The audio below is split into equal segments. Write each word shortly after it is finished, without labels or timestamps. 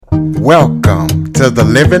Welcome to the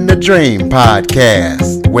Living the Dream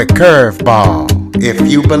podcast with Curveball.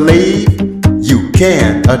 If you believe, you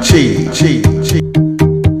can achieve.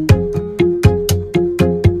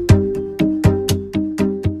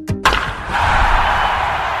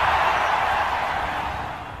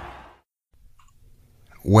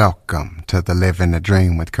 Welcome to the Living the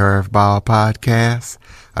Dream with Curveball podcast,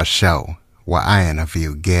 a show where I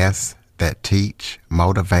interview guests that teach,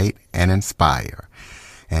 motivate, and inspire.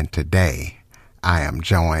 And today, I am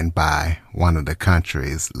joined by one of the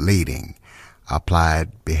country's leading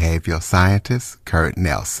applied behavioral scientists, Kurt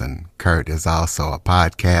Nelson. Kurt is also a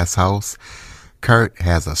podcast host. Kurt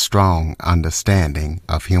has a strong understanding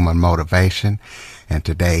of human motivation, and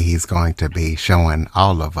today he's going to be showing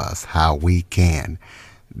all of us how we can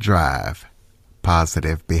drive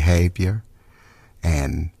positive behavior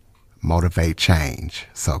and motivate change.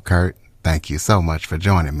 So, Kurt, thank you so much for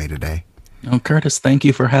joining me today. Oh, Curtis, thank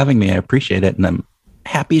you for having me. I appreciate it, and I'm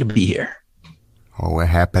happy to be here. Well, we're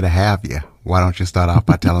happy to have you. Why don't you start off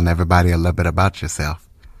by telling everybody a little bit about yourself?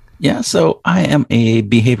 Yeah, so I am a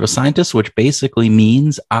behavioral scientist, which basically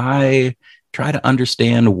means I try to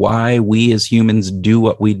understand why we as humans do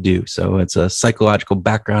what we do. So it's a psychological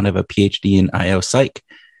background. I have a PhD in IO Psych,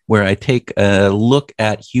 where I take a look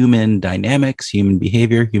at human dynamics, human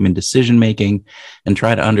behavior, human decision-making, and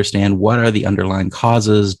try to understand what are the underlying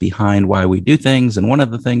causes behind why we do things. And one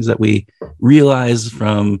of the things that we realize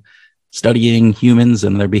from studying humans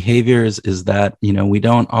and their behaviors is that, we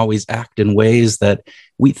don't always act in ways that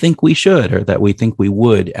we think we should or that we think we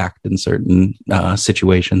would act in certain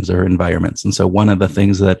situations or environments. And so one of the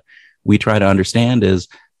things that we try to understand is,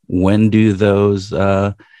 when do those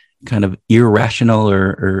kind of irrational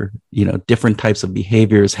or different types of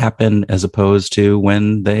behaviors happen, as opposed to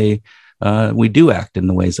when we do act in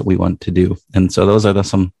the ways that we want to do. And so those are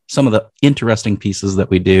some of the interesting pieces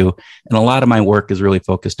that we do. And a lot of my work is really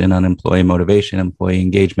focused in on employee motivation, employee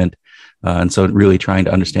engagement. And so really trying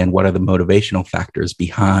to understand what are the motivational factors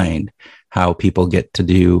behind how people get to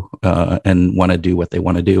do and want to do what they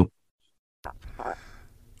want to do.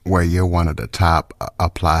 Well, you're one of the top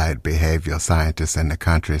applied behavioral scientists in the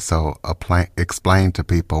country. So explain to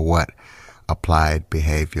people what applied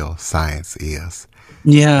behavioral science is.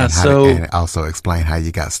 Yeah. And also explain how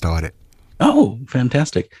you got started. Oh,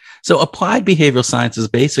 fantastic. So applied behavioral science is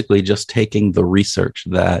basically just taking the research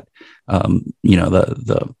that,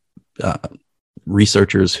 the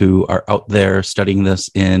researchers who are out there studying this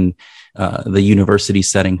in the university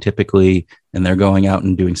setting typically, and they're going out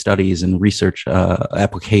and doing studies and research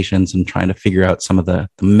applications and trying to figure out some of the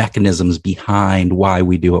mechanisms behind why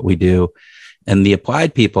we do what we do. And the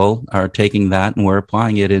applied people are taking that and we're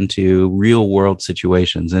applying it into real world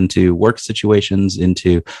situations, into work situations,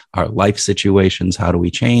 into our life situations. How do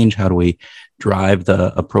we change? How do we drive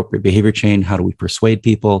the appropriate behavior change? How do we persuade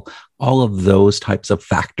people? All of those types of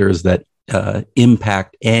factors that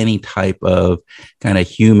impact any type of kind of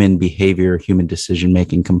human behavior, human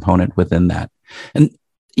decision-making component within that. And,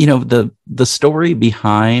 the story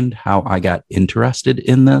behind how I got interested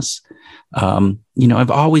in this, I've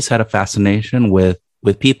always had a fascination with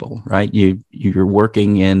people, right? You're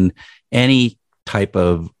working in any type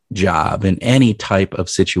of job, in any type of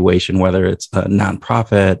situation, whether it's a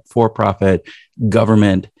nonprofit, for-profit,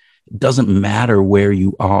 government, it doesn't matter where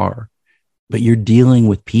you are, but you're dealing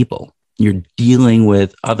with people. You're dealing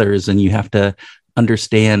with others, and you have to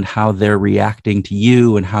understand how they're reacting to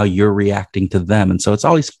you and how you're reacting to them. And so it's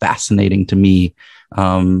always fascinating to me,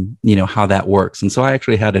 how that works. And so I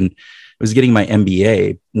actually I was getting my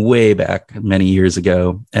MBA way back many years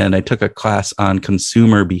ago, and I took a class on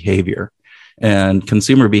consumer behavior. And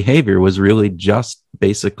consumer behavior was really just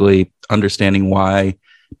basically understanding why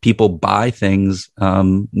people buy things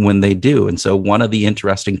when they do. And so one of the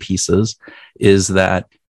interesting pieces is that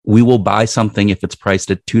we will buy something if it's priced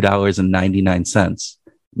at $2.99,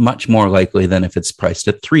 much more likely than if it's priced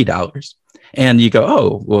at $3. And you go,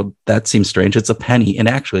 oh, well, that seems strange. It's a penny. And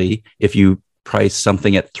actually, if you price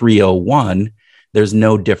something at $3.01, there's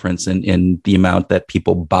no difference in the amount that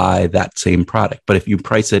people buy that same product. But if you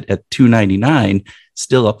price it at $2.99,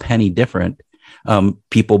 still a penny different,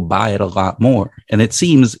 people buy it a lot more. And it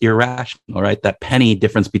seems irrational, right? That penny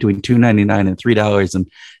difference between $2.99 and $3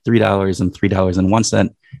 and $3 and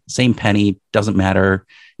 $3.01, same penny, doesn't matter.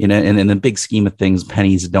 And in the big scheme of things,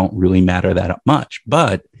 pennies don't really matter that much.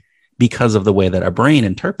 But because of the way that our brain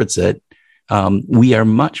interprets it, we are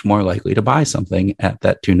much more likely to buy something at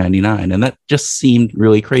that $2.99. And that just seemed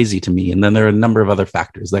really crazy to me. And then there are a number of other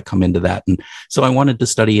factors that come into that. And so I wanted to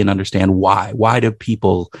study and understand why. Why do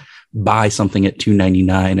people buy something at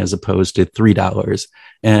 $2.99 as opposed to $3?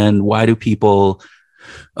 And why do people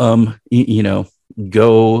You know,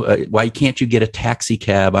 go, why can't you get a taxi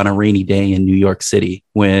cab on a rainy day in New York City,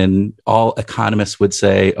 when all economists would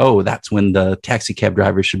say, oh, that's when the taxi cab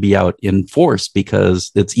driver should be out in force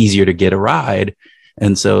because it's easier to get a ride.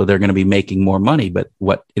 And so they're going to be making more money. But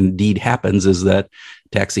what indeed happens is that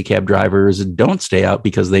taxi cab drivers don't stay out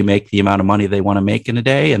because they make the amount of money they want to make in a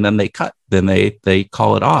day, and then they cut, then they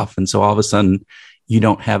call it off. And so all of a sudden you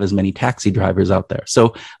don't have as many taxi drivers out there.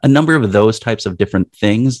 So a number of those types of different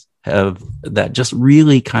things have that just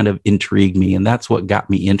really kind of intrigued me. And that's what got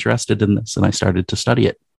me interested in this. And I started to study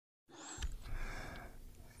it.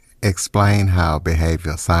 Explain how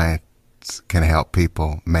behavioral science can help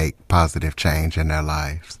people make positive change in their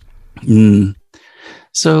lives.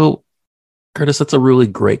 So, Curtis, that's a really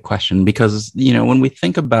great question, because, you know, when we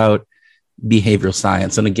think about behavioral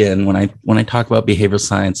science, and again, when I talk about behavioral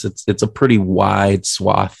science, it's a pretty wide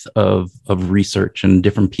swath of research and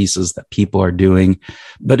different pieces that people are doing,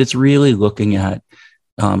 but it's really looking at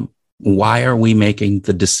why are we making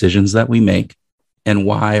the decisions that we make, and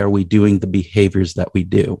why are we doing the behaviors that we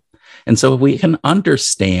do. And so if we can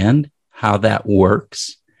understand how that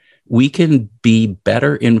works, we can be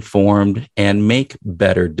better informed and make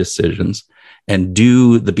better decisions and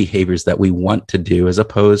do the behaviors that we want to do, as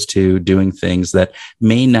opposed to doing things that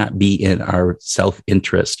may not be in our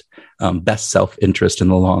self-interest, best self-interest in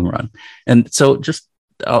the long run. And so just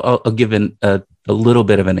I'll give a little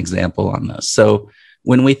bit of an example on this. So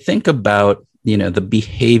when we think about, you know, the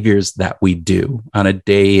behaviors that we do on a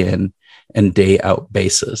day in and day out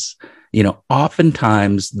basis, you know,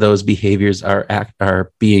 oftentimes those behaviors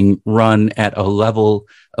are being run at a level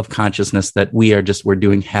of consciousness that we're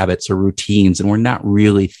doing habits or routines, and we're not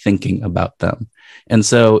really thinking about them. And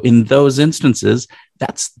so in those instances,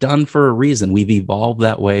 that's done for a reason. We've evolved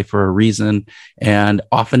that way for a reason. And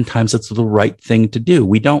oftentimes it's the right thing to do.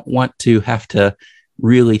 We don't want to have to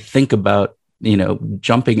really think about, you know,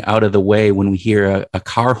 jumping out of the way when we hear a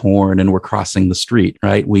car horn and we're crossing the street,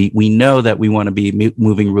 right? We know that we want to be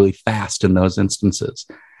moving really fast in those instances.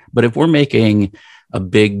 But if we're making a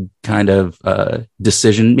big kind of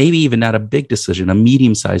decision, maybe even not a big decision, a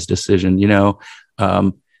medium-sized decision, you know,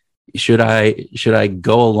 should I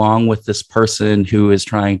go along with this person who is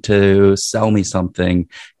trying to sell me something,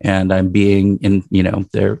 and I'm being in, you know,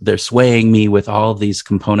 they're swaying me with all of these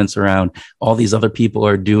components around, all these other people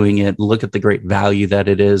are doing it, look at the great value that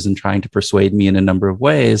it is, and trying to persuade me in a number of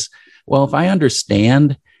ways. Well, if I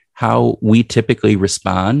understand how we typically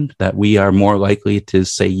respond, that we are more likely to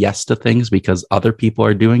say yes to things because other people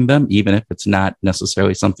are doing them, even if it's not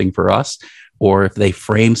necessarily something for us, or if they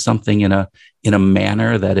frame something in a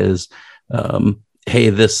manner that is,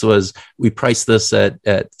 hey, we priced this at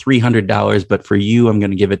 $300, but for you, I'm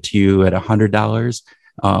going to give it to you at $100.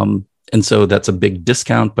 And so that's a big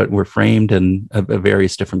discount, but we're framed in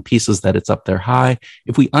various different pieces that it's up there high.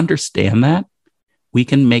 If we understand that, we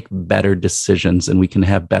can make better decisions and we can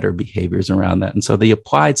have better behaviors around that. And so the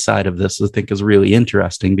applied side of this, I think, is really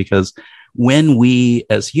interesting, because when we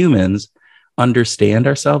as humans understand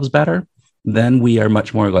ourselves better, then we are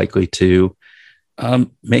much more likely to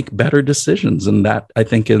make better decisions. And that, I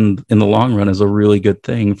think, in the long run is a really good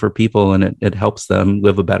thing for people, and it helps them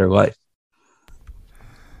live a better life.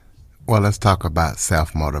 Well, let's talk about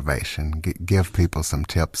self-motivation. Give people some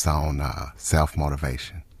tips on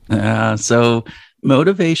self-motivation. So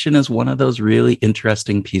motivation is one of those really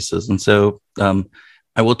interesting pieces. And so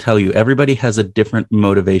I will tell you, everybody has a different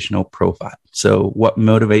motivational profile. So what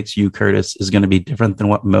motivates you, Curtis, is going to be different than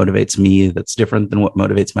what motivates me. That's different than what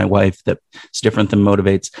motivates my wife. That's different than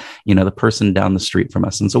motivates, you know, the person down the street from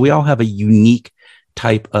us. And so we all have a unique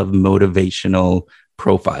type of motivational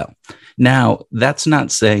profile. Now, that's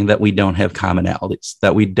not saying that we don't have commonalities,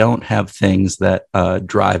 that we don't have things that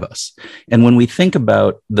drive us. And when we think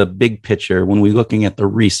about the big picture, when we're looking at the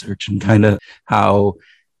research and kind of how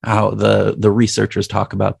the researchers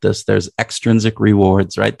talk about this, there's extrinsic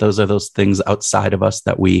rewards, right? Those are those things outside of us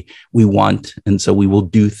that we want. And so we will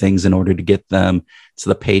do things in order to get them. It's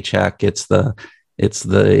the paycheck. It's the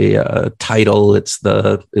title. It's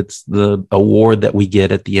the award that we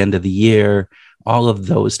get at the end of the year. All of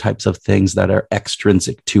those types of things that are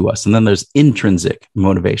extrinsic to us. And then there's intrinsic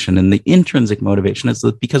motivation. And the intrinsic motivation is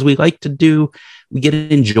because we get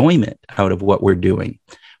enjoyment out of what we're doing,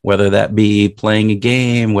 whether that be playing a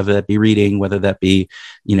game, whether that be reading, whether that be,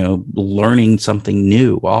 you know, learning something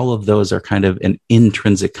new. All of those are kind of an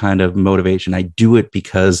intrinsic kind of motivation. I do it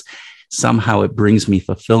because somehow it brings me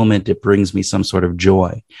fulfillment. It brings me some sort of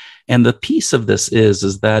joy. And the piece of this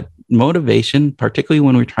is that motivation, particularly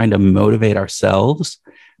when we're trying to motivate ourselves,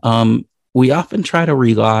 we often try to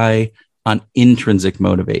rely on intrinsic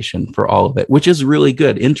motivation for all of it, which is really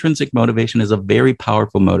good. Intrinsic motivation is a very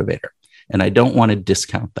powerful motivator, and I don't want to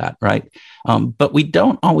discount that, right? But we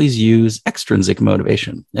don't always use extrinsic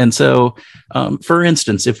motivation. And so, for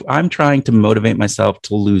instance, if I'm trying to motivate myself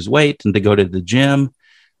to lose weight and to go to the gym,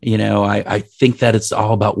 I think that it's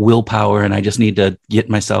all about willpower, and I just need to get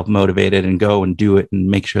myself motivated and go and do it and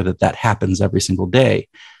make sure that that happens every single day.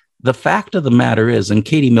 The fact of the matter is, and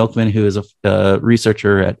Katie Milkman, who is a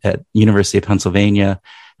researcher at University of Pennsylvania,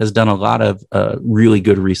 has done a lot of really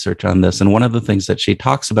good research on this. And one of the things that she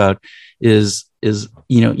talks about is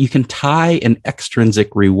you can tie an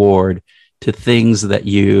extrinsic reward to things that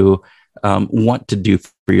you want to do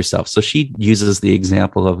for yourself. So she uses the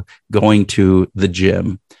example of going to the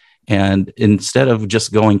gym. And instead of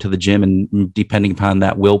just going to the gym and depending upon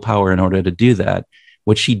that willpower in order to do that,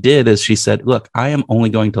 what she did is she said, look, I am only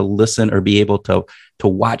going to listen or be able to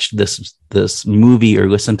watch this movie or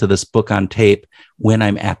listen to this book on tape when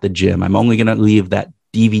I'm at the gym. I'm only going to leave that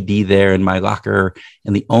DVD there in my locker,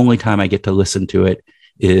 and the only time I get to listen to it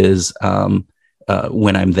is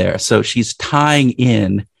when I'm there. So she's tying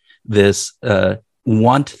in this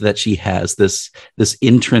want that she has, this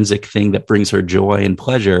intrinsic thing that brings her joy and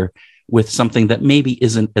pleasure, with something that maybe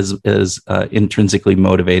isn't as intrinsically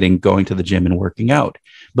motivating, going to the gym and working out.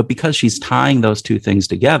 But because she's tying those two things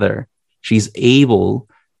together, she's able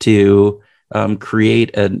to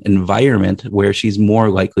create an environment where she's more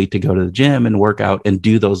likely to go to the gym and work out and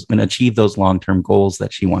do those and achieve those long-term goals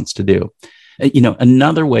that she wants to do.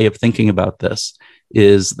 Another way of thinking about this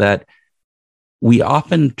is that we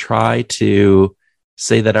often try to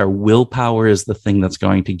say that our willpower is the thing that's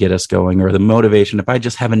going to get us going, or the motivation. If I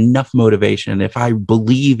just have enough motivation, if I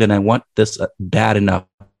believe and I want this bad enough,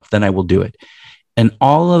 then I will do it. And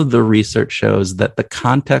all of the research shows that the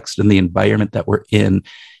context and the environment that we're in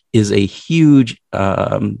is a huge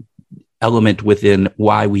element within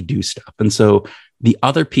why we do stuff. And so the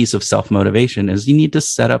other piece of self-motivation is you need to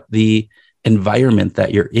set up the environment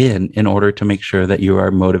that you're in order to make sure that you are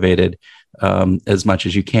motivated as much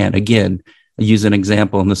as you can. Again, I use an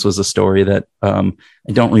example, and this was a story that I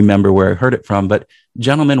don't remember where I heard it from, but a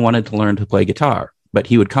gentleman wanted to learn to play guitar, but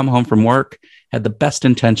he would come home from work, had the best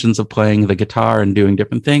intentions of playing the guitar and doing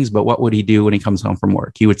different things. But what would he do when he comes home from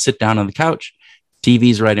work? He would sit down on the couch,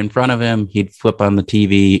 TV's right in front of him. He'd flip on the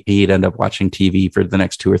TV. He'd end up watching TV for the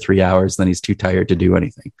next 2 or 3 hours. Then he's too tired to do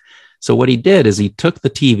anything. So what he did is he took the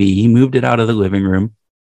TV, he moved it out of the living room,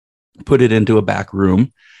 put it into a back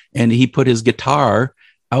room, and he put his guitar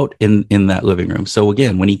out in that living room. So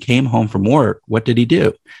again, when he came home from work, what did he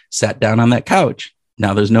do? Sat down on that couch.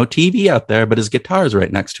 Now there's no TV out there, but his guitar is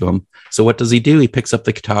right next to him. So what does he do? He picks up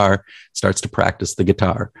the guitar, starts to practice the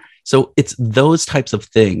guitar. So it's those types of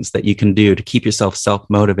things that you can do to keep yourself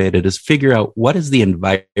self-motivated, is figure out what is the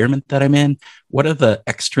environment that I'm in? What are the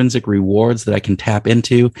extrinsic rewards that I can tap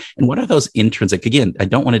into? And what are those intrinsic? Again, I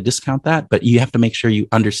don't want to discount that, but you have to make sure you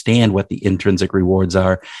understand what the intrinsic rewards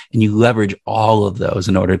are, and you leverage all of those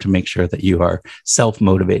in order to make sure that you are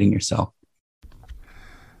self-motivating yourself.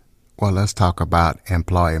 Well, let's talk about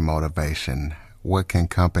employee motivation. What can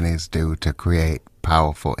companies do to create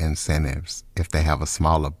powerful incentives if they have a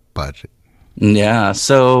smaller budget? Yeah.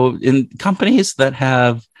 So in companies that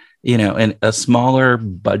have, a smaller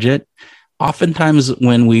budget, oftentimes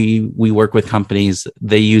when we work with companies,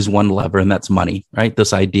 they use one lever, and that's money, right?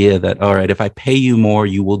 This idea that, all right, if I pay you more,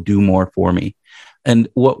 you will do more for me. And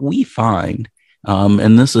what we find,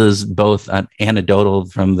 and this is both an anecdotal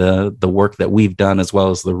from the work that we've done as well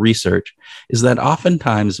as the research, is that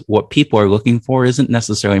oftentimes what people are looking for isn't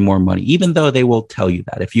necessarily more money, even though they will tell you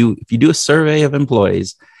that. If you do a survey of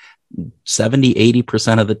employees, 70,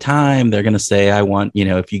 80% of the time, they're going to say, I want,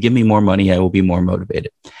 if you give me more money, I will be more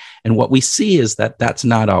motivated. And what we see is that that's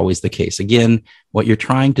not always the case. Again, what you're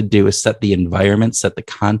trying to do is set the environment, set the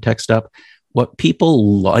context up. What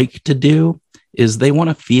people like to do is they want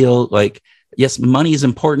to feel like, yes, money is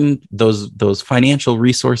important. Those financial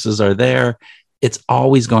resources are there. It's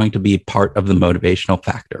always going to be part of the motivational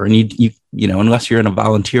factor. And you unless you're in a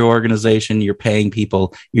volunteer organization, you're paying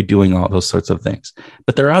people, you're doing all those sorts of things.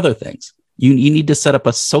 But there are other things. You need to set up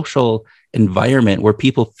a social environment where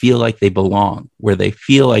people feel like they belong, where they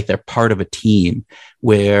feel like they're part of a team,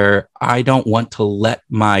 where I don't want to let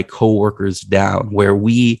my coworkers down, where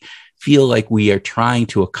we feel like we are trying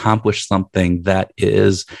to accomplish something that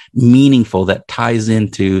is meaningful, that ties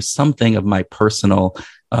into something of my personal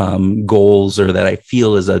goals, or that I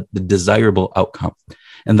feel is a desirable outcome.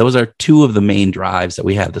 And those are two of the main drives that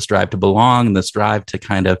we have, this drive to belong and this drive to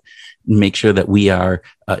kind of make sure that we are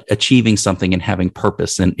achieving something and having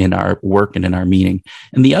purpose in our work and in our meaning.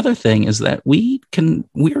 And the other thing is that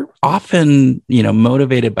we're often,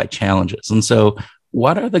 motivated by challenges. And so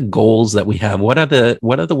what are the goals that we have? What are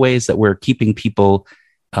the ways that we're keeping people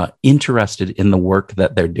interested in the work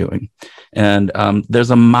that they're doing? And there's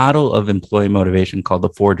a model of employee motivation called the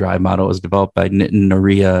 4Drive model. It was developed by Nitin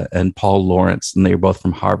Nohria and Paul Lawrence, and they were both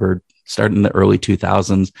from Harvard, started in the early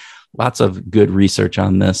 2000s. Lots of good research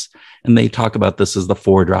on this. And they talk about this as the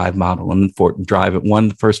 4Drive model. And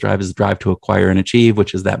the first drive is the drive to acquire and achieve,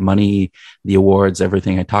 which is that money, the awards,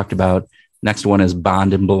 everything I talked about. Next one is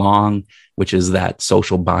bond and belong, which is that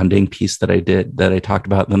social bonding piece that I talked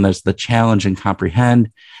about. Then there's the challenge and comprehend,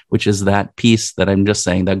 which is that piece that I'm just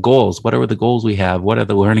saying, that goals. What are the goals we have? What are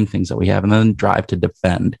the learning things that we have? And then drive to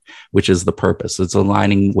defend, which is the purpose. It's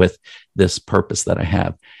aligning with this purpose that I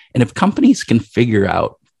have. And if companies can figure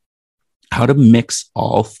out how to mix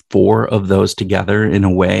all four of those together in a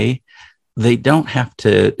way, they don't have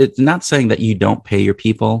to, it's not saying that you don't pay your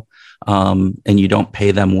people and you don't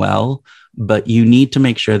pay them well, but you need to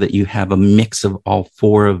make sure that you have a mix of all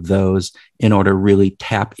four of those in order to really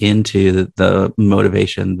tap into the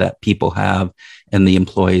motivation that people have, and the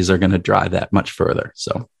employees are going to drive that much further.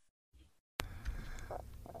 So,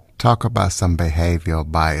 talk about some behavioral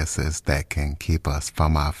biases that can keep us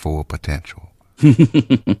from our full potential.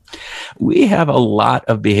 We have a lot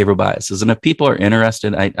of behavioral biases. And if people are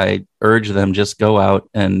interested, I urge them just go out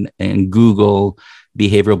and Google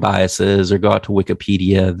behavioral biases or go out to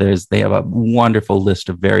Wikipedia. They have a wonderful list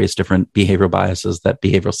of various different behavioral biases that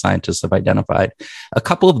behavioral scientists have identified. A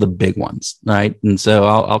couple of the big ones, right? And so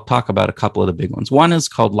I'll talk about a couple of the big ones. One is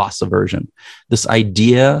called loss aversion. This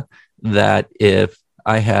idea that if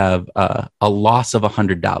I have a loss of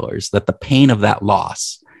 $100, that the pain of that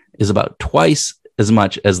loss is about twice as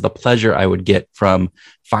much as the pleasure I would get from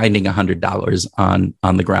finding $100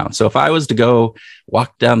 on the ground. So if I was to go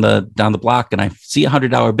walk down the block and I see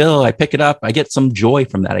 $100 bill, I pick it up, I get some joy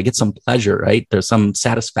from that. I get some pleasure, right? There's some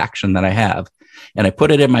satisfaction that I have, and I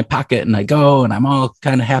put it in my pocket and I go and I'm all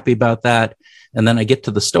kind of happy about that. And then I get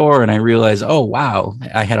to the store and I realize, oh, wow,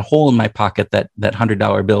 I had a hole in my pocket that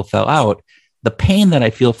 $100 bill fell out. The pain that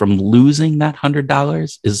I feel from losing that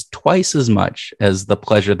 $100 is twice as much as the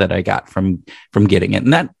pleasure that I got from getting it.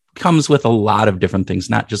 And that comes with a lot of different things,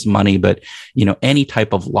 not just money, but, any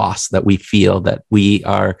type of loss that we feel, that we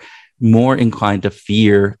are more inclined to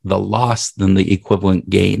fear the loss than the equivalent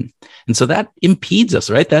gain. And so that impedes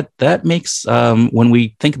us, right? That makes, when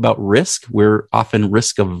we think about risk, we're often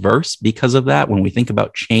risk averse because of that. When we think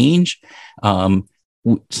about change,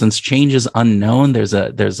 since change is unknown, there's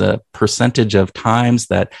a percentage of times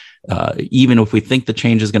that even if we think the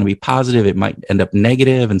change is going to be positive, it might end up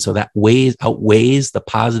negative. And so that outweighs the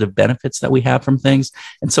positive benefits that we have from things.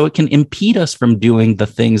 And so it can impede us from doing the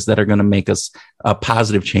things that are going to make us a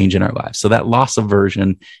positive change in our lives. So that loss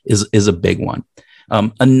aversion is a big one.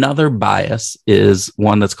 Another bias is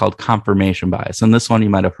one that's called confirmation bias. And this one you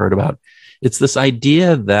might have heard about. It's this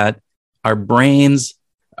idea that our brains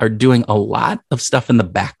are doing a lot of stuff in the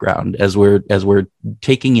background as we're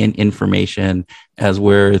taking in information, as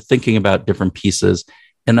we're thinking about different pieces.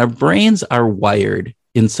 And our brains are wired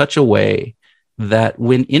in such a way that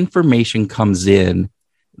when information comes in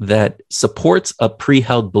that supports a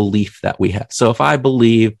pre-held belief that we have. So if I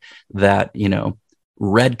believe that,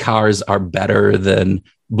 red cars are better than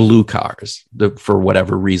blue cars, for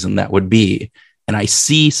whatever reason that would be, and I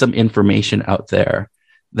see some information out there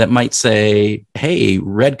that might say, hey,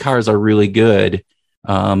 red cars are really good,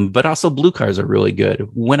 but also blue cars are really good.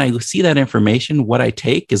 When I see that information, what I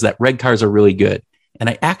take is that red cars are really good.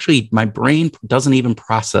 And my brain doesn't even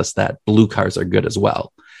process that blue cars are good as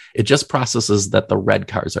well. It just processes that the red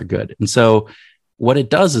cars are good. And so what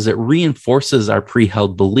it does is it reinforces our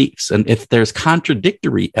pre-held beliefs. And if there's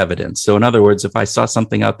contradictory evidence, so in other words, if I saw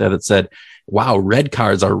something out there that said, wow, red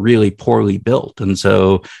cars are really poorly built, and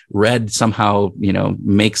so red somehow,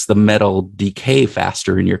 makes the metal decay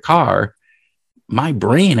faster in your car, my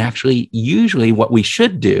brain actually, usually what we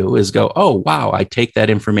should do is go, oh, wow, I take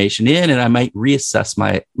that information in and I might reassess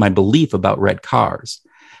my belief about red cars.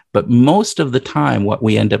 But most of the time, what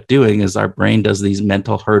we end up doing is our brain does these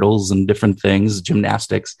mental hurdles and different things,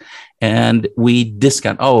 gymnastics, and we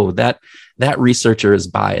discount, oh, that researcher is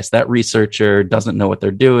biased. That researcher doesn't know what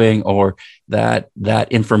they're doing, or that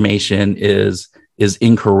information is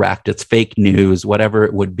incorrect. It's fake news, whatever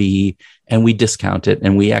it would be. And we discount it.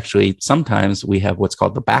 And sometimes we have what's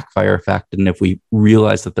called the backfire effect. And if we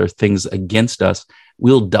realize that there are things against us,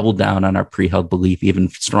 we'll double down on our pre-held belief even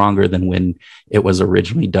stronger than when it was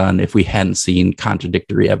originally done if we hadn't seen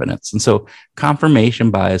contradictory evidence. And so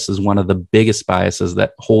confirmation bias is one of the biggest biases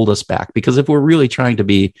that hold us back, because if we're really trying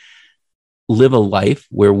to live a life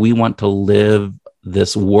where we want to live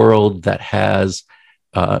this world that has,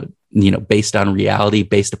 based on reality,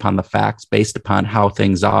 based upon the facts, based upon how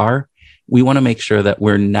things are, we want to make sure that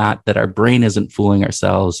that our brain isn't fooling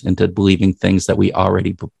ourselves into believing things that we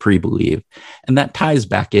already pre-believe. And that ties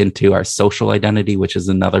back into our social identity, which is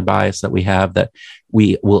another bias that we have, that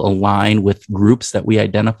we will align with groups that we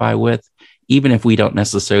identify with. Even if we don't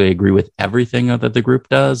necessarily agree with everything that the group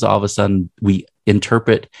does, all of a sudden we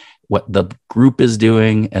interpret what the group is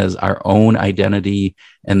doing as our own identity,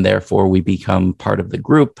 and therefore we become part of the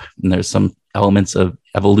group. And there's some elements of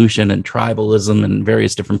evolution and tribalism and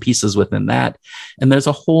various different pieces within that. And there's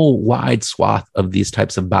a whole wide swath of these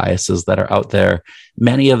types of biases that are out there,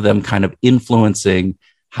 many of them kind of influencing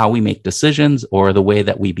how we make decisions or the way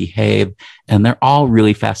that we behave. And they're all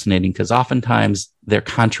really fascinating because oftentimes they're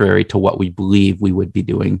contrary to what we believe we would be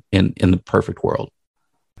doing in the perfect world.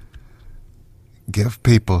 Give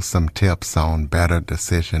people some tips on better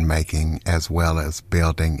decision making as well as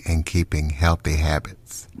building and keeping healthy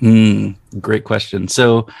habits. Great question.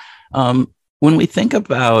 So when we think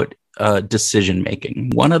about decision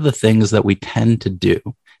making, one of the things that we tend to do,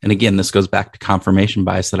 and again, this goes back to confirmation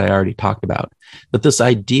bias that I already talked about, but this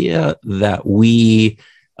idea that we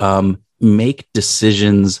make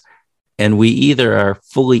decisions and we either are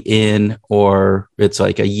fully in, or it's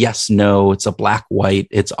like a yes, no, it's a black, white,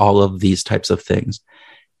 it's all of these types of things.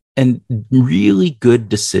 And really good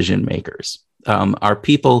decision makers are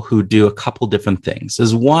people who do a couple different things.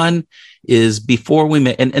 One is before we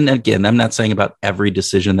make, and again, I'm not saying about every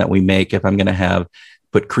decision that we make, if I'm going to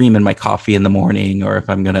put cream in my coffee in the morning, or if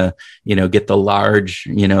I'm going to, get the large,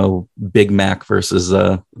 Big Mac versus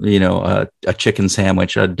a chicken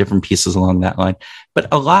sandwich, different pieces along that line. But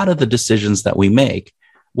a lot of the decisions that we make,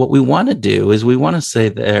 what we want to do is we want to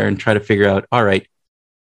sit there and try to figure out, all right,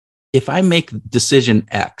 if I make decision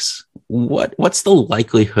X, what's the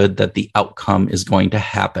likelihood that the outcome is going to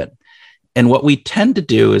happen? And what we tend to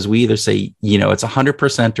do is we either say, it's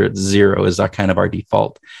 100% or it's 0 is our kind of our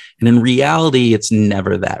default. And in reality, it's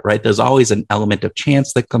never that, right? There's always an element of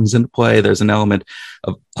chance that comes into play. There's an element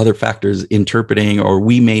of other factors interpreting, or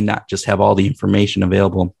we may not just have all the information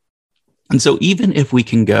available. And so even if we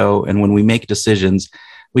can go and when we make decisions,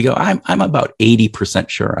 we go, I'm about 80%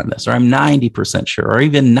 sure on this, or I'm 90% sure, or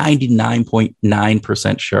even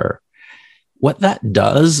 99.9% sure. What that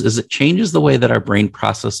does is it changes the way that our brain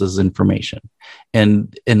processes information.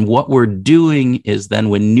 And what we're doing is then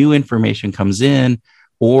when new information comes in,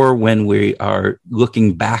 or when we are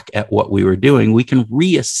looking back at what we were doing, we can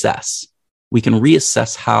reassess. We can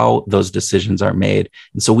reassess how those decisions are made.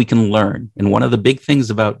 And so we can learn. And one of the big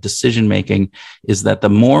things about decision making is that the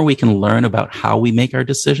more we can learn about how we make our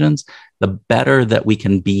decisions, the better that we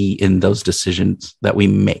can be in those decisions that we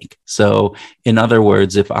make. So in other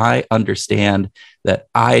words, if I understand that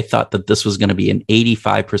I thought that this was going to be an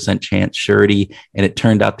 85% chance surety and it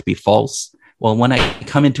turned out to be false, well, when I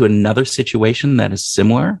come into another situation that is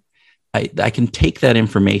similar, I can take that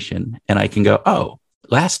information and I can go, oh,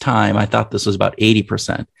 last time I thought this was about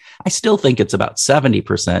 80%. I still think it's about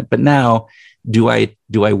 70%, but now do I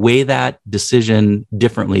weigh that decision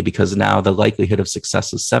differently because now the likelihood of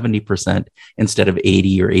success is 70% instead of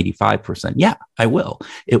 80 or 85%? Yeah, I will.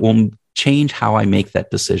 It will change how I make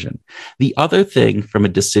that decision. The other thing from a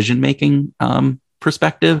decision-making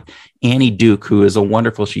perspective, Annie Duke, who is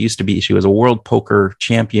she was a world poker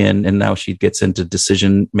champion, and now she gets into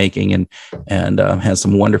decision-making and has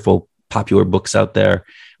some wonderful popular books out there.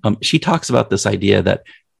 She talks about this idea that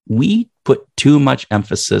we put too much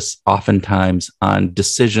emphasis oftentimes on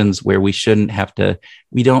decisions where we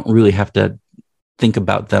don't really have to think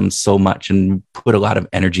about them so much and put a lot of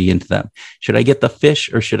energy into them. Should I get the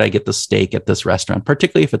fish or should I get the steak at this restaurant?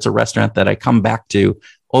 Particularly if it's a restaurant that I come back to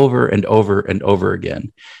over and over and over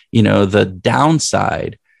again. The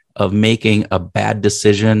downside of making a bad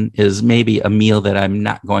decision is maybe a meal that I'm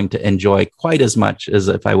not going to enjoy quite as much as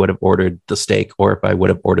if I would have ordered the steak or if I would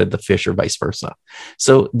have ordered the fish or vice versa.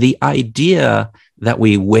 So the idea that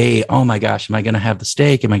we weigh, oh my gosh, am I going to have the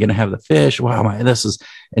steak? Am I going to have the fish? Wow,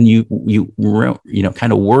 and you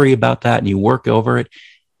kind of worry about that and you work over it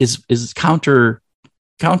is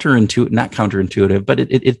counterintuitive, not counterintuitive, but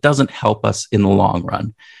it doesn't help us in the long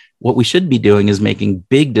run. What we should be doing is making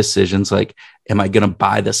big decisions like, am I going to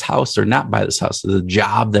buy this house or not buy this house? The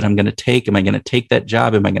job that I'm going to take, am I going to take that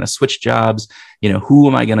job? Am I going to switch jobs? Who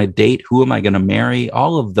am I going to date? Who am I going to marry?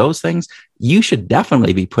 All of those things, you should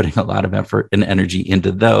definitely be putting a lot of effort and energy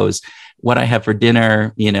into those. What I have for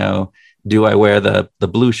dinner, do I wear the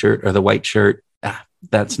blue shirt or the white shirt?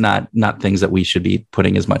 That's not things that we should be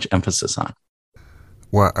putting as much emphasis on.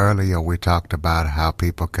 Well, earlier we talked about how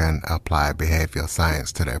people can apply behavioral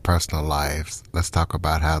science to their personal lives. Let's talk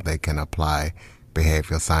about how they can apply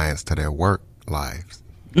behavioral science to their work lives.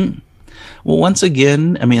 Well, once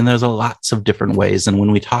again, there's lots of different ways. And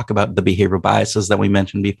when we talk about the behavioral biases that we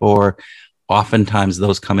mentioned before, oftentimes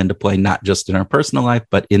those come into play not just in our personal life,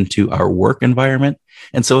 but into our work environment.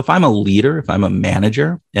 And so if I'm a leader, if I'm a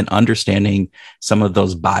manager, and understanding some of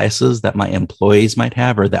those biases that my employees might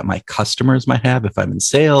have or that my customers might have, if I'm in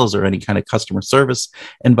sales or any kind of customer service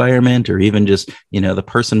environment, or even just, the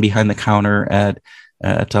person behind the counter at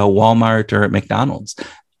Walmart or at McDonald's,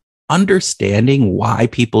 understanding why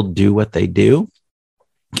people do what they do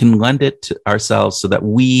can lend it to ourselves so that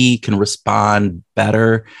we can respond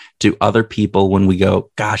better to other people when we go,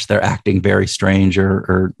 gosh, they're acting very strange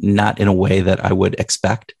or not in a way that I would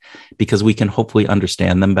expect, because we can hopefully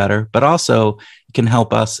understand them better. But also it can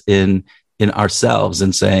help us in ourselves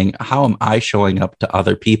and saying, how am I showing up to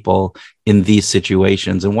other people in these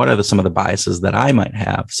situations? And what are some of the biases that I might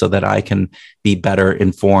have so that I can be better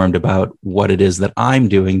informed about what it is that I'm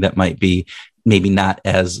doing that might be maybe not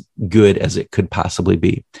as good as it could possibly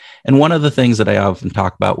be. And one of the things that I often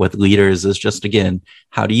talk about with leaders is just, again,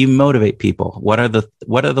 how do you motivate people? What are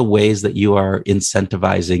the ways that you are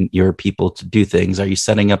incentivizing your people to do things? Are you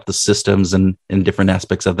setting up the systems and different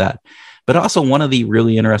aspects of that? But also one of the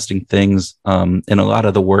really interesting things in a lot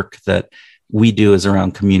of the work that we do is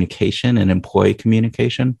around communication and employee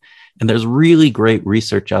communication. And there's really great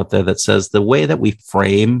research out there that says the way that we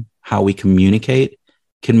frame how we communicate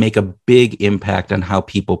can make a big impact on how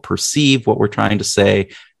people perceive what we're trying to say,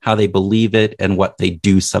 how they believe it, and what they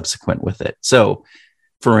do subsequent with it. So,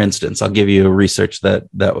 for instance, I'll give you a research that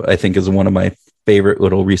I think is one of my favorite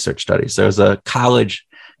little research studies. There was a college,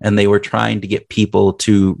 and they were trying to get people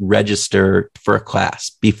to register for a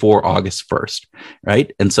class before August 1st,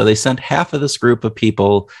 right? And so they sent half of this group of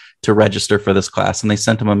people to register for this class, and they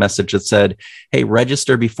sent them a message that said, hey,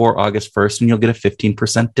 register before August 1st, and you'll get a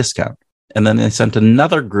 15% discount. And then they sent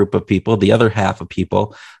another group of people, the other half of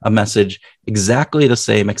people, a message exactly the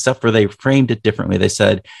same, except for they framed it differently. They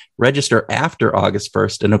said, register after August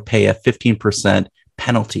 1st and pay a 15%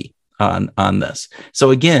 penalty on this.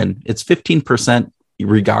 So again, it's 15%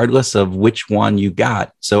 regardless of which one you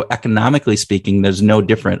got. So economically speaking, there's no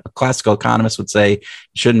different. A classical economist would say it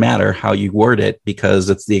shouldn't matter how you word it because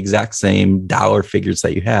it's the exact same dollar figures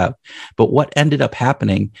that you have. But what ended up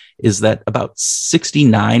happening is that about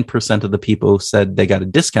 69% of the people who said they got a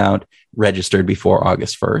discount registered before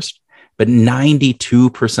August 1st. But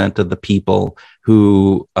 92% of the people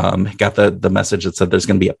who got the message that said there's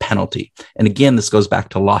going to be a penalty. And again, this goes back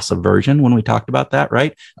to loss aversion when we talked about that,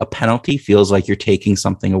 right? A penalty feels like you're taking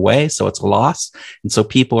something away, so it's a loss. And so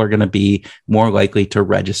people are going to be more likely to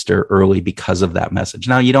register early because of that message.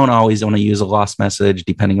 Now, you don't always want to use a loss message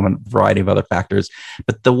depending on a variety of other factors,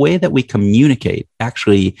 but the way that we communicate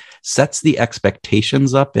actually sets the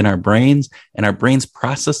expectations up in our brains, and our brains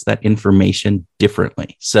process that information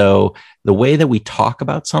differently. So the way that we talk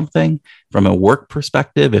about something from a work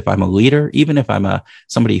perspective, if I'm a leader, even if I'm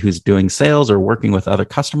somebody who's doing sales or working with other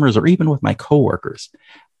customers or even with my coworkers,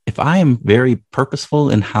 if I am very purposeful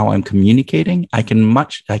in how I'm communicating, I can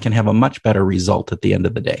have a much better result at the end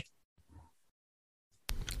of the day.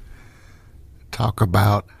 Talk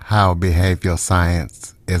about how behavioral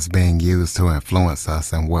science is being used to influence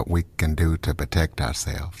us and what we can do to protect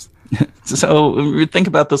ourselves. So think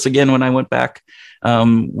about this again when I went back.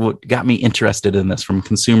 What got me interested in this from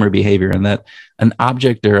consumer behavior, and that an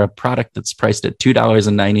object or a product that's priced at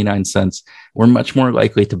 $2.99, we're much more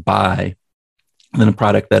likely to buy than a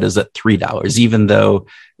product that is at $3, even though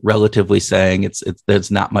relatively saying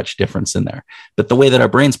there's not much difference in there. But the way that our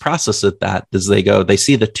brains process that is they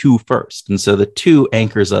see the two first. And so the two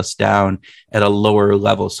anchors us down at a lower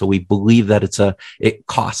level. So we believe that it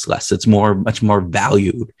costs less. It's much more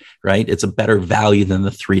valued, right? It's a better value than the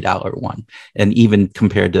 $3 one. And even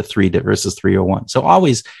compared to $3 versus $3.01. So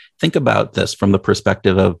always think about this from the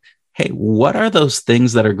perspective of, hey, what are those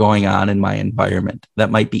things that are going on in my environment that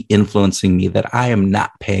might be influencing me that I am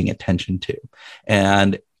not paying attention to?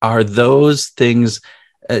 And are those things,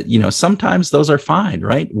 sometimes those are fine,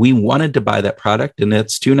 right? We wanted to buy that product and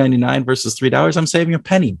it's $2.99 versus $3. I'm saving a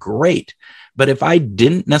penny. Great. But if I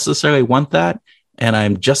didn't necessarily want that, and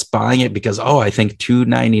I'm just buying it because, I think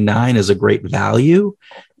 $2.99 is a great value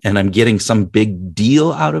and I'm getting some big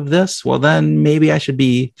deal out of this, well, then maybe I should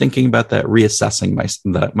be thinking about that, reassessing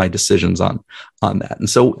my decisions on that. And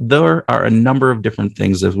so there are a number of different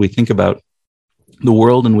things as we think about the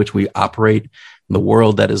world in which we operate, the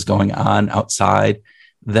world that is going on outside,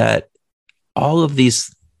 that all of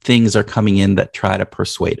these things are coming in that try to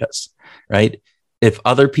persuade us, right? If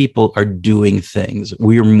other people are doing things,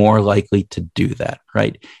 we're more likely to do that,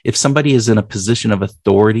 right? If somebody is in a position of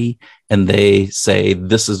authority and they say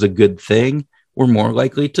this is a good thing, we're more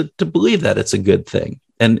likely to believe that it's a good thing.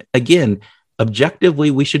 And again,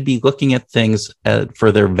 objectively, we should be looking at things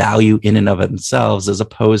for their value in and of themselves, as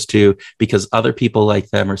opposed to because other people like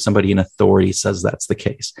them or somebody in authority says that's the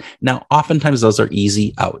case. Now, oftentimes those are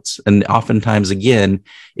easy outs. And oftentimes, again,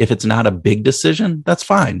 if it's not a big decision, that's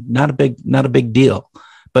fine. Not a big deal.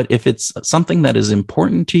 But if it's something that is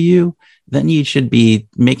important to you, then you should be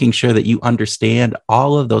making sure that you understand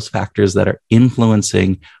all of those factors that are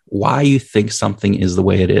influencing why you think something is the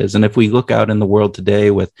way it is. And if we look out in the world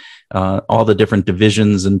today with all the different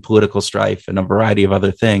divisions and political strife and a variety of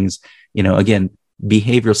other things, again,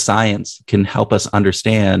 behavioral science can help us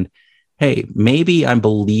understand, hey, maybe I'm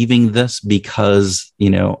believing this because,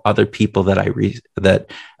 other people that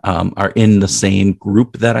are in the same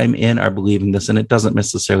group that I'm in are believing this, and it doesn't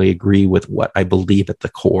necessarily agree with what I believe at the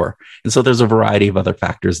core. And so there's a variety of other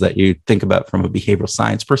factors that you think about from a behavioral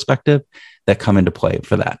science perspective that come into play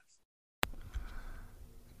for that.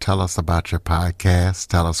 Tell us about your podcast.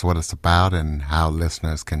 Tell us what it's about and how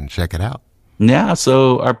listeners can check it out. Yeah,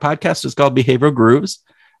 so our podcast is called Behavioral Grooves.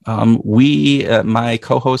 We, my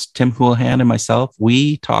co-host Tim Houlihan and myself,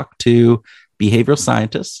 we talk to behavioral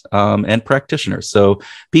scientists and practitioners. So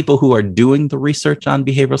people who are doing the research on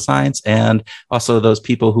behavioral science, and also those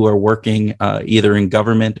people who are working either in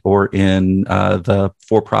government or in the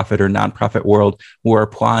for-profit or nonprofit world, who are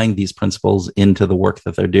applying these principles into the work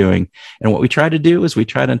that they're doing. And what we try to do is we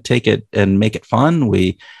try to take it and make it fun.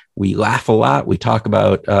 We laugh a lot. We talk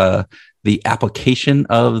about the application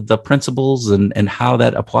of the principles and how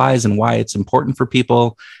that applies and why it's important for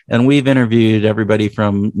people. And we've interviewed everybody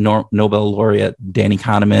from Nobel laureate Danny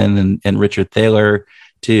Kahneman and Richard Thaler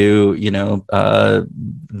to, a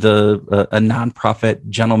nonprofit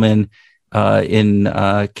gentleman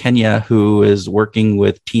in Kenya who is working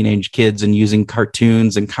with teenage kids and using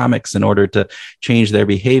cartoons and comics in order to change their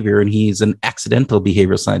behavior. And he's an accidental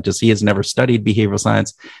behavioral scientist. He has never studied behavioral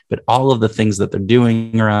science, but all of the things that they're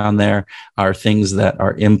doing around there are things that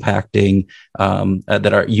are impacting,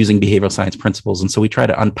 that are using behavioral science principles. And so we try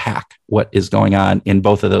to unpack what is going on in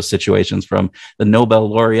both of those situations, from the Nobel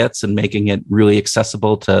laureates and making it really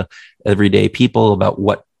accessible to everyday people about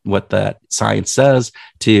what that science says,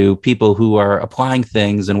 to people who are applying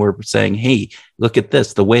things and we're saying, hey, look at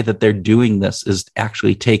this. The way that they're doing this is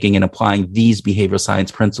actually taking and applying these behavioral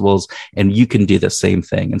science principles, and you can do the same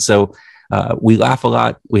thing. And so we laugh a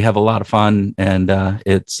lot. We have a lot of fun, and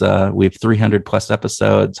we have 300 plus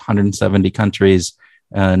episodes, 170 countries,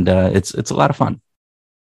 and it's a lot of fun.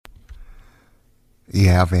 You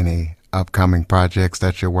have any upcoming projects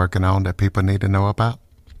that you're working on that people need to know about?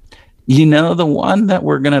 The one that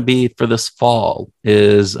we're going to be for this fall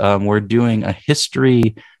is we're doing a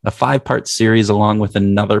 5-part series along with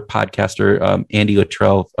another podcaster, Andy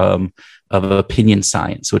Luttrell of Opinion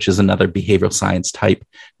Science, which is another behavioral science type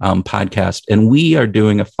podcast. And we are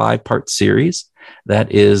doing a 5-part series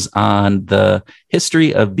that is on the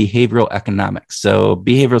history of behavioral economics. So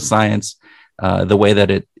behavioral science, the way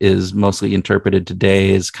that it is mostly interpreted today,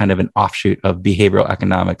 is kind of an offshoot of behavioral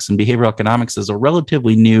economics. And behavioral economics is a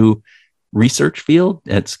relatively new research field.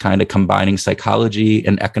 It's kind of combining psychology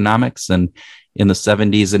and economics. And in the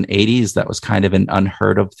 70s and 80s, that was kind of an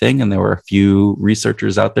unheard of thing. And there were a few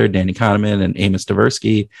researchers out there, Danny Kahneman and Amos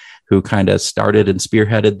Tversky, who kind of started and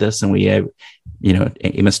spearheaded this. And we have,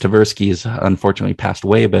 Amos Tversky is unfortunately passed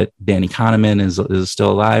away, but Danny Kahneman is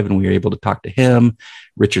still alive, and we were able to talk to him.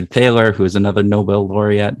 Richard Thaler, who is another Nobel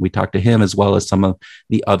laureate, we talked to him, as well as some of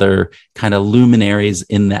the other kind of luminaries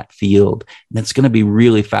in that field. And it's going to be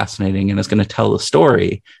really fascinating, and it's going to tell the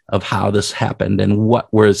story of how this happened and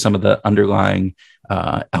what were some of the underlying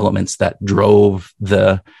elements that drove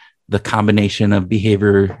the combination of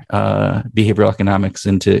behavioral economics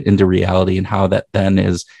into reality, and how that then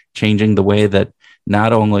is changing the way that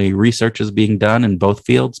not only research is being done in both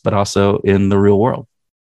fields, but also in the real world.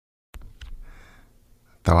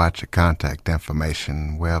 Throw out your contact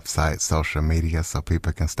information, website, social media, so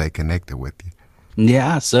people can stay connected with you.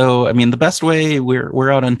 Yeah. So, the best way,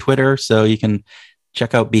 we're out on Twitter, so you can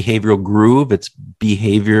check out Behavioral Groove. It's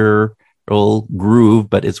Behavior Groove,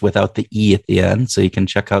 but it's without the E at the end. So you can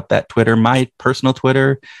check out that Twitter. My personal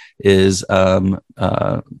Twitter is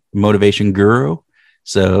Motivation Guru.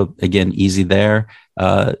 So again, easy there.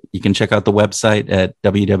 You can check out the website at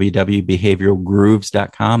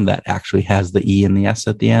www.behavioralgrooves.com. That actually has the E and the S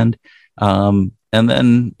at the end. And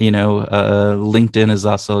then, LinkedIn is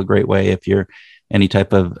also a great way if you're any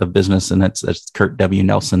type of business, and that's Kurt W.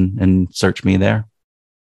 Nelson, and search me there.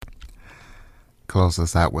 Close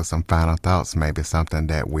us out with some final thoughts, maybe something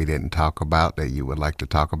that we didn't talk about that you would like to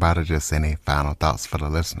talk about, or just any final thoughts for the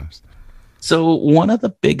listeners. So one of the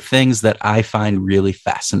big things that I find really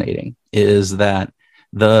fascinating is that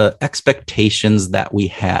the expectations that we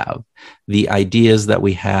have, the ideas that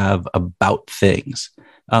we have about things,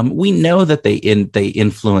 we know that they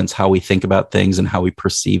influence how we think about things and how we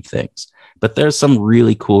perceive things. But there's some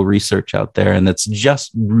really cool research out there, and that's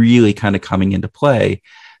just really kind of coming into play,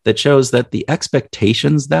 that shows that the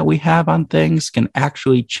expectations that we have on things can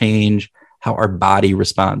actually change how our body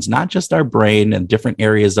responds, not just our brain, and different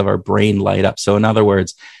areas of our brain light up. So in other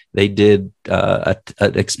words, they did an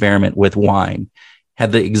experiment with wine,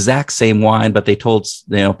 had the exact same wine, but they told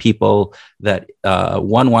people that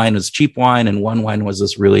one wine was cheap wine and one wine was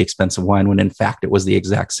this really expensive wine, when in fact it was the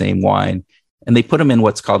exact same wine. And they put them in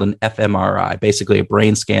what's called an fMRI, basically a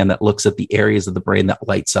brain scan that looks at the areas of the brain that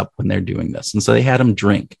lights up when they're doing this. And so they had them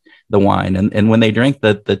drink the wine. And when they drank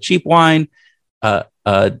the cheap wine, a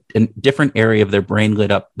different area of their brain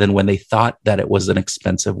lit up than when they thought that it was an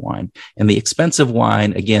expensive wine. And the expensive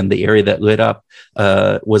wine, again, the area that lit up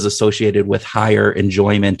was associated with higher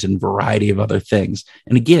enjoyment and variety of other things.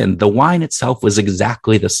 And again, the wine itself was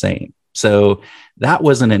exactly the same. So that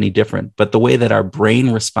wasn't any different. But the way that our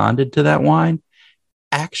brain responded to that wine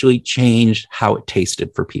actually changed how it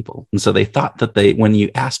tasted for people. And so they thought that when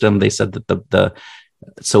you asked them, they said that the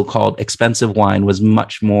so-called expensive wine was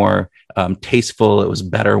much more tasteful. It was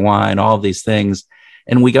better wine, all of these things.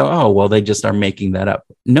 And we go, oh, well, they just are making that up.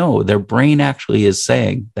 No, their brain actually is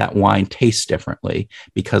saying that wine tastes differently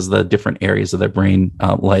because the different areas of their brain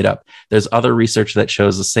light up. There's other research that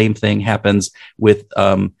shows the same thing happens with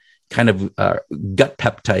kind of gut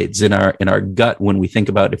peptides in our gut when we think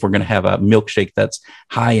about if we're going to have a milkshake that's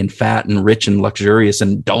high in fat and rich and luxurious,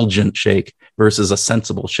 indulgent shake versus a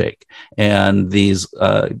sensible shake. And these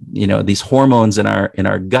these hormones in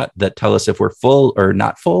our gut that tell us if we're full or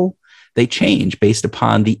not full, they change based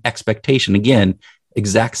upon the expectation. Again,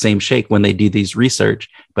 exact same shake when they do these research,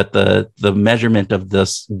 but the measurement of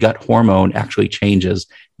this gut hormone actually changes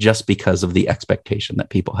just because of the expectation that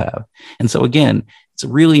people have. And so again, it's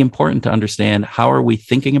really important to understand, how are we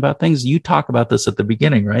thinking about things? You talk about this at the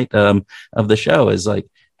beginning, right? Of the show, is like,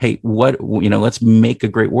 hey, let's make a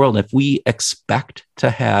great world. If we expect to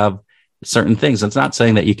have certain things, it's not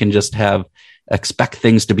saying that you can just expect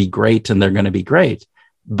things to be great and they're going to be great.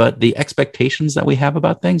 But the expectations that we have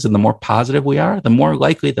about things, and the more positive we are, the more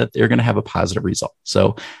likely that they're going to have a positive result.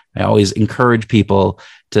 So I always encourage people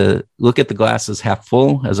to look at the glass as half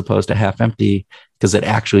full as opposed to half empty, because it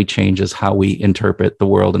actually changes how we interpret the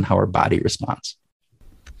world and how our body responds.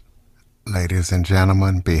 Ladies and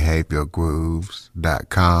gentlemen,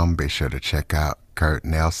 behavioralgrooves.com. Be sure to check out Kurt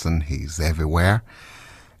Nelson. He's everywhere.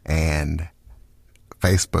 And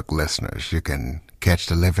Facebook listeners, you can catch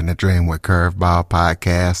the Living the Dream with Curveball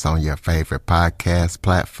podcast on your favorite podcast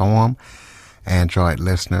platform. Android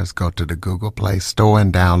listeners, go to the Google Play Store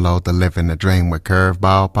and download the Living the Dream with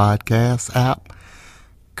Curveball podcast app.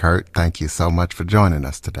 Kurt, thank you so much for joining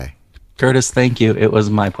us today. Curtis, thank you. It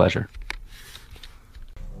was my pleasure.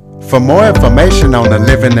 For more information on the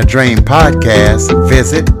Living the Dream podcast,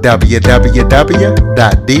 visit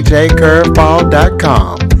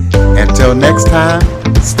www.djcurveball.com. Until next time,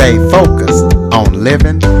 stay focused on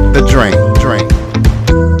living the dream.